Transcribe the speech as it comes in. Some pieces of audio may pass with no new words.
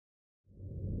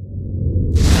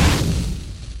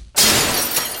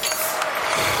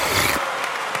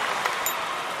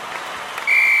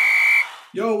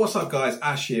Yo, what's up guys?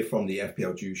 Ash here from the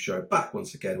FPL Juice Show, back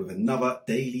once again with another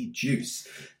Daily Juice.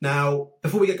 Now,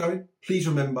 before we get going, please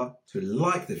remember to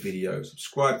like the video,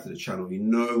 subscribe to the channel. You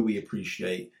know we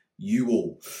appreciate you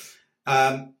all.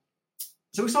 So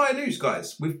exciting news,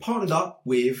 guys. We've partnered up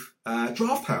with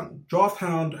DraftHound.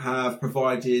 DraftHound have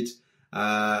provided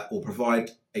provide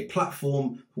a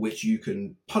platform for which you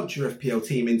can punch your FPL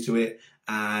team into it,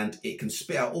 and it can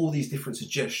spit out all these different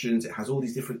suggestions. It has all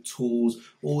these different tools,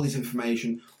 all this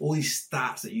information, all these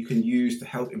stats that you can use to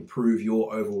help improve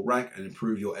your overall rank and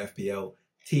improve your FPL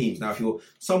teams. Now, if you're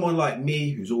someone like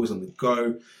me who's always on the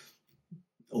go,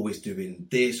 always doing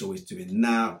this, always doing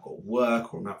that, I've got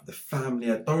work or I'm out with the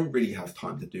family, I don't really have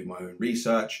time to do my own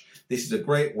research, this is a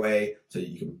great way so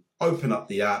you can open up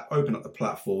the app, open up the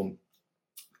platform,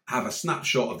 have a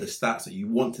snapshot of the stats that you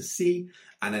want to see,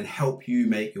 and then help you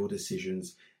make your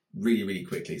decisions really, really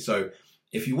quickly. So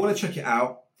if you want to check it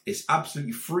out, it's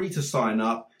absolutely free to sign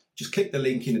up. Just click the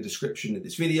link in the description of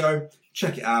this video,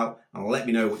 check it out, and let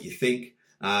me know what you think.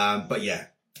 But yeah,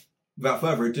 without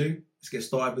further ado, let's get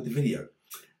started with the video.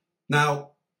 Now,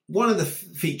 one of the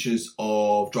features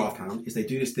of DraftHound is they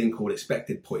do this thing called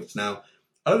expected points. Now,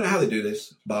 I don't know how they do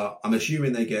this, but I'm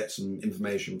assuming they get some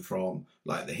information from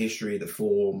like the history, the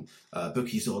form,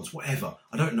 bookies odds, whatever.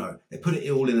 I don't know. They put it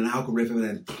all in an algorithm and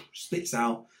then spits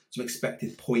out some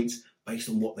expected points based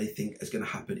on what they think is going to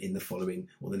happen in the following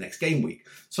or the next game week.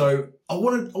 So I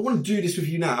want to do this with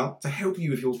you now to help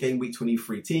you with your game week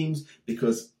 23 teams,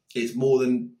 because it's more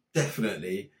than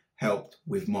definitely helped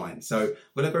with mine. So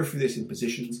we're going to go through this in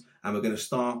positions, and we're going to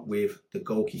start with the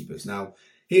goalkeepers. Now,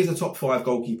 here's the top 5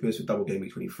 goalkeepers for double game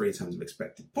week 23 in terms of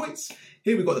expected points.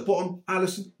 Here we've got the bottom,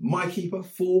 Alisson, my keeper,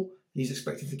 4. He's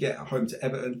expected to get at home to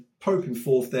Everton. Pope in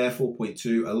 4th there,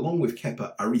 4.2, along with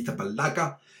Kepa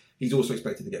Arrizabalaga. He's also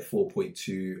expected to get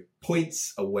 4.2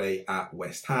 points away at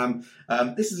West Ham.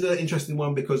 This is an interesting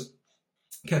one because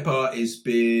Kepa has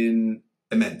been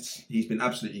immense. He's been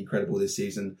absolutely incredible this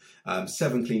season.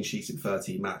 7 clean sheets in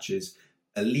 13 matches.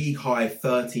 A league high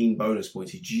 13 bonus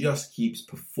points. He just keeps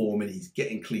performing. He's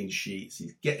getting clean sheets.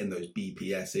 He's getting those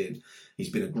BPS in. He's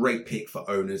been a great pick for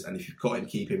owners, and if you've got him,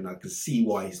 keep him. And I can see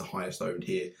why he's the highest owned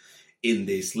here in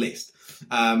this list.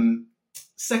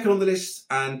 Second on the list,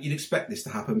 and you'd expect this to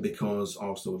happen because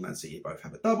Arsenal and Man City both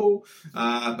have a double.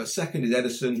 But second is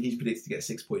Ederson. He's predicted to get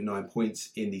 6.9 points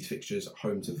in these fixtures, at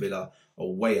home to Villa,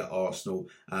 away at Arsenal.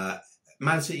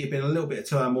 Man City have been a little bit of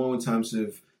turmoil in terms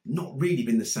of not really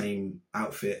been the same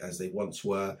outfit as they once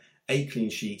were. 8 clean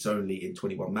sheets only in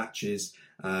 21 matches.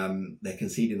 They're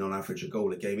conceding on average a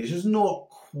goal a game. It's just not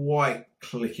quite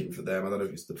clicking for them. I don't know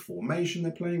if it's the formation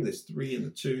they're playing. There's 3 and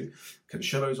the 2.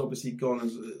 Cancelo's obviously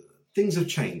gone. Things have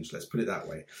changed, let's put it that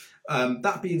way.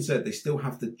 That being said, they still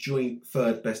have the joint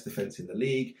 3rd best defence in the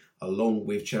league, along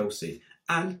with Chelsea.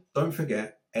 And don't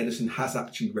forget, Ederson has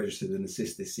actually registered an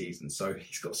assist this season, so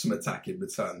he's got some attack in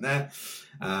return there.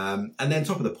 And then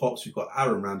top of the pops, we've got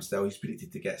Aaron Ramsdale. He's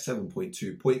predicted to get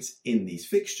 7.2 points in these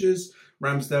fixtures.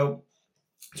 Ramsdale,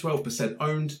 12%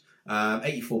 owned,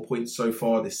 84 points so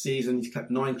far this season. He's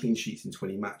kept 9 clean sheets in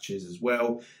 20 matches as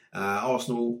well.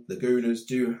 Arsenal, the Gooners,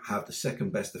 do have the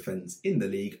 2nd best defence in the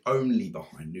league, only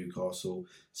behind Newcastle,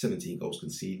 17 goals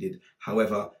conceded.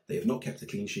 However, they have not kept a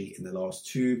clean sheet in the last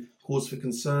 2. Cause for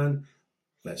concern?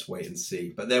 Let's wait and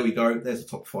see. But there we go. There's the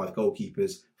top 5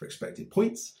 goalkeepers for expected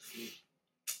points.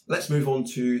 Let's move on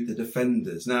to the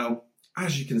defenders. Now,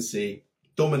 as you can see,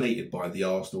 dominated by the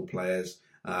Arsenal players.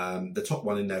 The top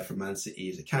one in there from Man City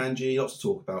is Akanji. Lots to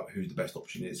talk about who the best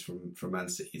option is from Man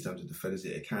City in terms of defenders.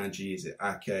 Is it Akanji? Is it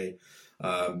Ake?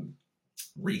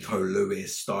 Rico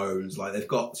Lewis, Stones? Like, they've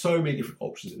got so many different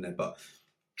options in there, but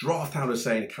DraftHound is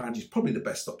saying Akanji is probably the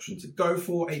best option to go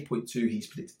for. 8.2 he's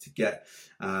predicted to get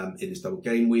in this double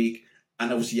game week.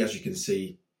 And obviously, as you can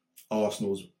see,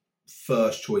 Arsenal's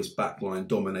first choice backline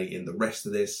dominating the rest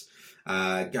of this.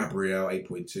 Gabriel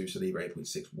 8.2, Saliba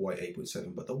 8.6, White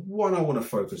 8.7. But the one I want to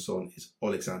focus on is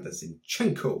Alexander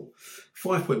Zinchenko.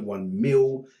 5.1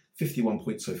 mil, 51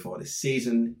 points so far this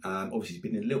season. Obviously, he's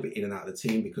been a little bit in and out of the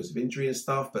team because of injury and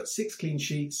stuff, but 6 clean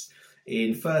sheets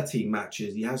in 13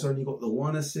 matches. He has only got the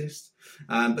 1 assist.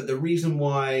 But the reason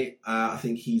why I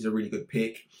think he's a really good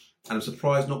pick, and I'm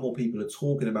surprised not more people are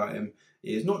talking about him,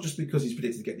 is not just because he's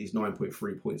predicted to get these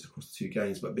 9.3 points across the 2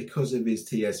 games, but because of his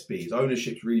TSB. His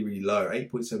ownership's really, really low,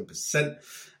 8.7%.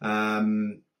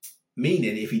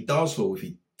 Meaning if he does fall, if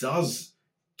he does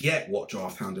get what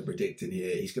DraftHound are predicting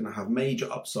here, he's going to have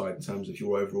major upside in terms of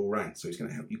your overall rank. So he's going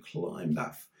to help you climb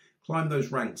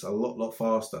those ranks a lot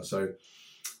faster. So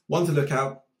one to look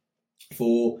out.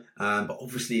 but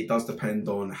obviously it does depend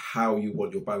on how you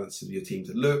want your balance of your team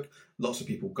to look. Lots of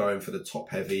people going for the top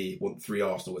heavy, want 3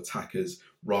 Arsenal attackers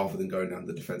rather than going down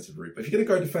the defensive route. But if you're going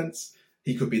to go defence,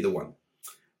 he could be the one.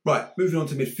 Right, moving on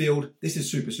to midfield. This is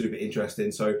super, super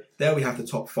interesting. So there we have the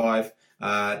top 5.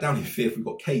 Down in 5th, we've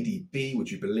got KDB,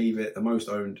 would you believe it? The most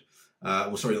owned,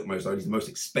 not most owned, he's the most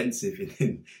expensive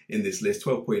in this list.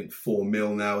 12.4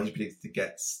 mil now. He's predicted to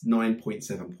get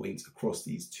 9.7 points across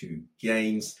these 2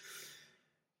 games.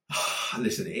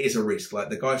 Listen, it is a risk. Like,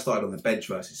 the guy started on the bench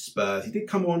versus Spurs. He did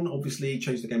come on, obviously,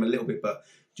 changed the game a little bit, but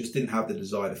just didn't have the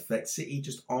desired effect. City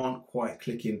just aren't quite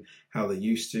clicking how they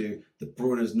used to. De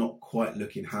Bruyne's not quite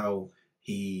looking how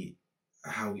we're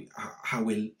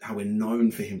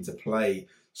known for him to play.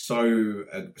 So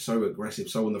aggressive,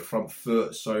 so on the front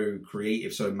foot, so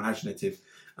creative, so imaginative.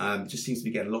 Just seems to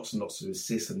be getting lots and lots of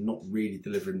assists and not really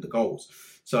delivering the goals.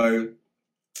 So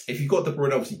if you've got De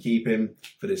Bruyne, obviously keep him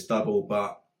for this double,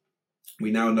 but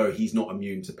we now know he's not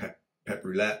immune to Pep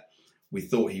Roulette. We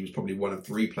thought he was probably one of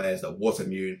 3 players that was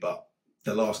immune, but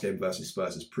the last game versus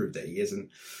Spurs has proved that he isn't.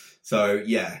 So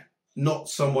yeah, not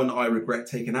someone I regret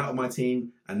taking out of my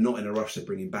team and not in a rush to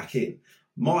bring him back in.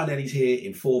 Martinelli's here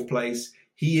in 4th place.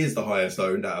 He is the highest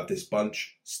owned out of this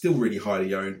bunch. Still really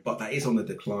highly owned, but that is on the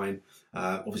decline.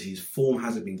 Obviously, his form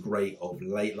hasn't been great of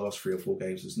late. Last 3 or 4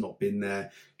 games has not been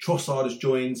there. Trossard has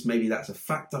joined. Maybe that's a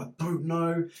factor. I don't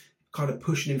know. Kind of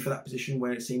pushing him for that position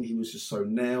where it seemed he was just so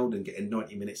nailed and getting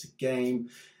 90 minutes a game.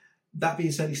 That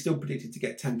being said, he's still predicted to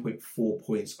get 10.4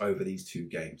 points over these 2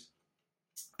 games.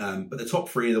 But the top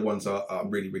 3 are the ones I'm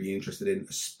really, really interested in,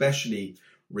 especially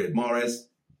Riyad Mahrez.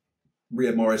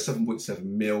 Riyad Mahrez, 7.7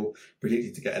 mil,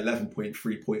 predicted to get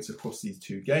 11.3 points across these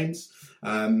 2 games.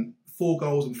 4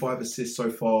 goals and 5 assists so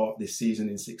far this season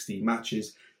in 16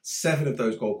 matches. 7 of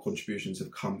those goal contributions have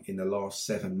come in the last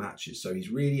 7 matches. So he's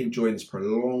really enjoying this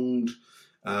prolonged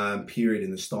period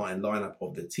in the starting lineup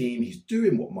of the team. He's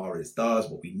doing what Mahrez does,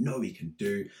 what we know he can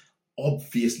do.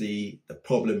 Obviously, the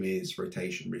problem is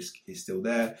rotation risk is still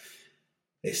there.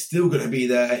 It's still going to be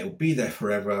there. It'll be there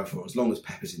forever, for as long as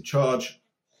Pep is in charge.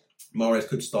 Mahrez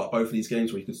could start both of these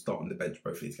games, or he could start on the bench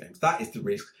both of these games. That is the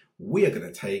risk we are going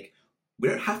to take. We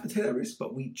don't have to take that risk,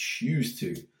 but we choose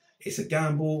to. It's a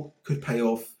gamble, could pay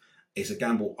off. It's a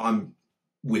gamble I'm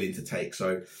willing to take.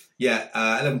 So, yeah,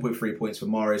 11.3 points for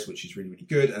Mahrez, which is really, really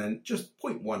good. And then just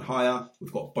 0.1 higher,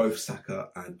 we've got both Saka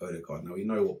and Odegaard. Now, we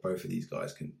know what both of these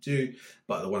guys can do,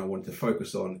 but the one I wanted to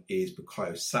focus on is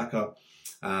Bukayo Saka.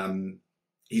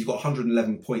 He's got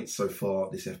 111 points so far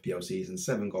this FPL season,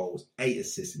 7 goals, 8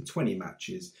 assists in 20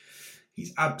 matches.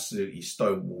 He's absolutely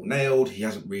stonewall nailed. He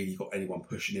hasn't really got anyone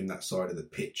pushing him that side of the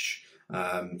pitch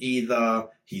either.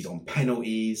 He's on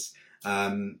penalties.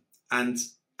 And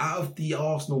out of the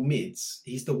Arsenal mids,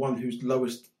 he's the one who's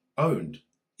lowest owned,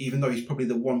 even though he's probably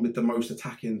the one with the most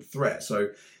attacking threat.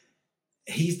 So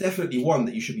he's definitely one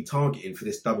that you should be targeting for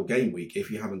this double game week if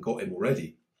you haven't got him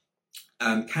already.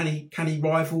 Can he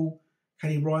rival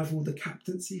the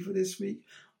captaincy for this week?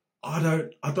 I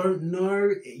don't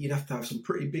know. You'd have to have some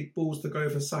pretty big balls to go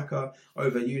for Saka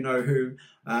over you know who.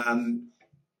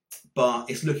 But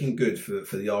it's looking good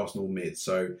for the Arsenal mid.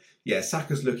 So yeah,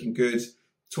 Saka's looking good.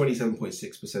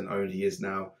 27.6% owned he is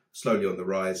now, slowly on the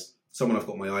rise. Someone I've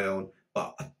got my eye on,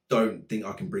 but I don't think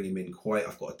I can bring him in quite.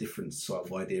 I've got a different sort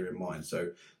of idea in mind.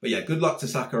 So, but yeah, good luck to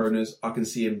Saka owners. I can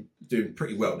see him doing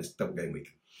pretty well this double game week.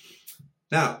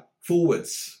 Now,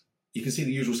 forwards. You can see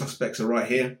the usual suspects are right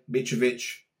here.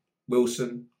 Mitrovic,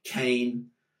 Wilson,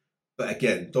 Kane. But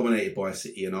again, dominated by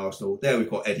City and Arsenal. There we've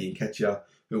got Eddie Nketiah,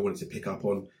 who I wanted to pick up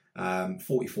on.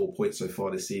 44 points so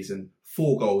far this season,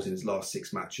 4 goals in his last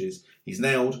 6 matches. He's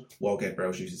nailed while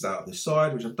Gabriel Jesus is out of the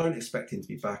side, which I don't expect him to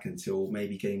be back until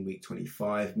maybe game week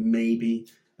 25, maybe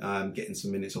getting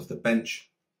some minutes off the bench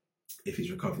if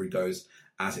his recovery goes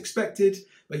as expected.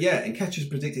 But yeah, Nketiah is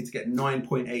predicted to get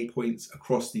 9.8 points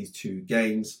across these 2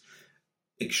 games.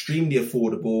 Extremely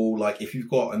affordable. Like if you've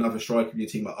got another striker in your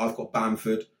team, like I've got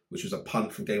Bamford, which was a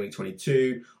punt from game week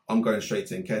 22. I'm going straight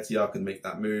to Nketiah. I can make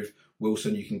that move.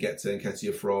 Wilson, you can get to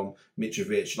Nketiah from.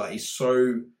 Mitrovic, like he's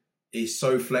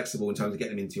so flexible in terms of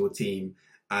getting him into your team,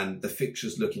 and the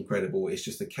fixtures look incredible. It's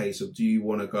just a case of, do you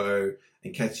want to go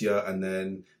Nketiah and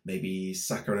then maybe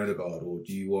Saka and Odegaard, or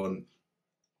do you want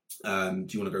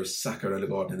to go Saka and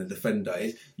Odegaard and a defender?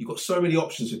 You've got so many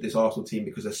options with this Arsenal team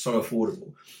because they're so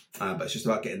affordable, but it's just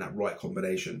about getting that right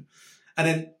combination. And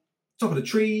then top of the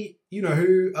tree, you know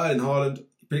who, Erling Haaland,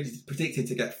 predicted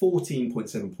to get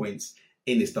 14.7 points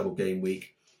in this double game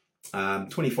week.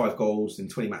 25 goals in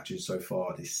 20 matches so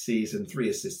far this season, 3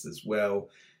 assists as well.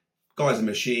 Guy's a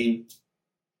machine.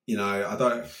 You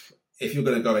know, if you're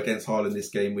going to go against Haaland this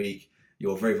game week,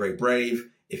 You're very, very brave.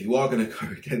 If you are going to go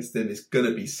against him, it's going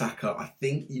to be Saka. I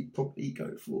think you'd probably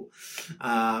go for.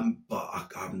 But I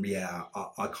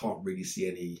can't really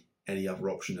see any other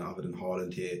option other than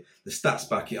Haaland here. The stats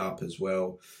back it up as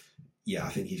well. Yeah, I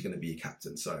think he's going to be a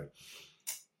captain. So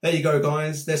there you go,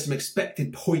 guys. There's some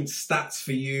expected point stats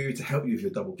for you to help you with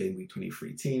your double game week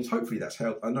 23 teams. Hopefully that's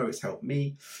helped. I know it's helped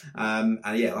me. And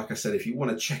yeah, like I said, if you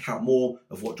want to check out more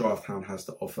of what DraftHound has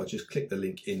to offer, just click the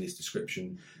link in this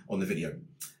description on the video.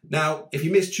 Now, if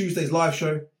you missed Tuesday's live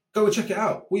show, go and check it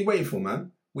out. What are you waiting for,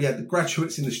 man? We had the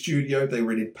graduates in the studio. They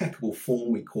were in impeccable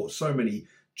form. We caught so many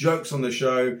jokes on the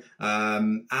show.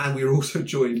 And we were also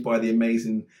joined by the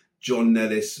amazing John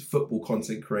Nellis, football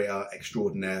content creator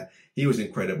extraordinaire. He was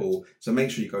incredible. So make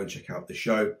sure you go and check out the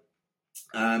show.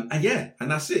 And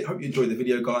that's it. Hope you enjoyed the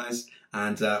video, guys.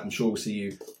 And I'm sure we'll see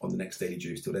you on the next Daily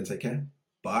Juice. Till then, take care.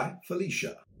 Bye,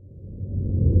 Felicia.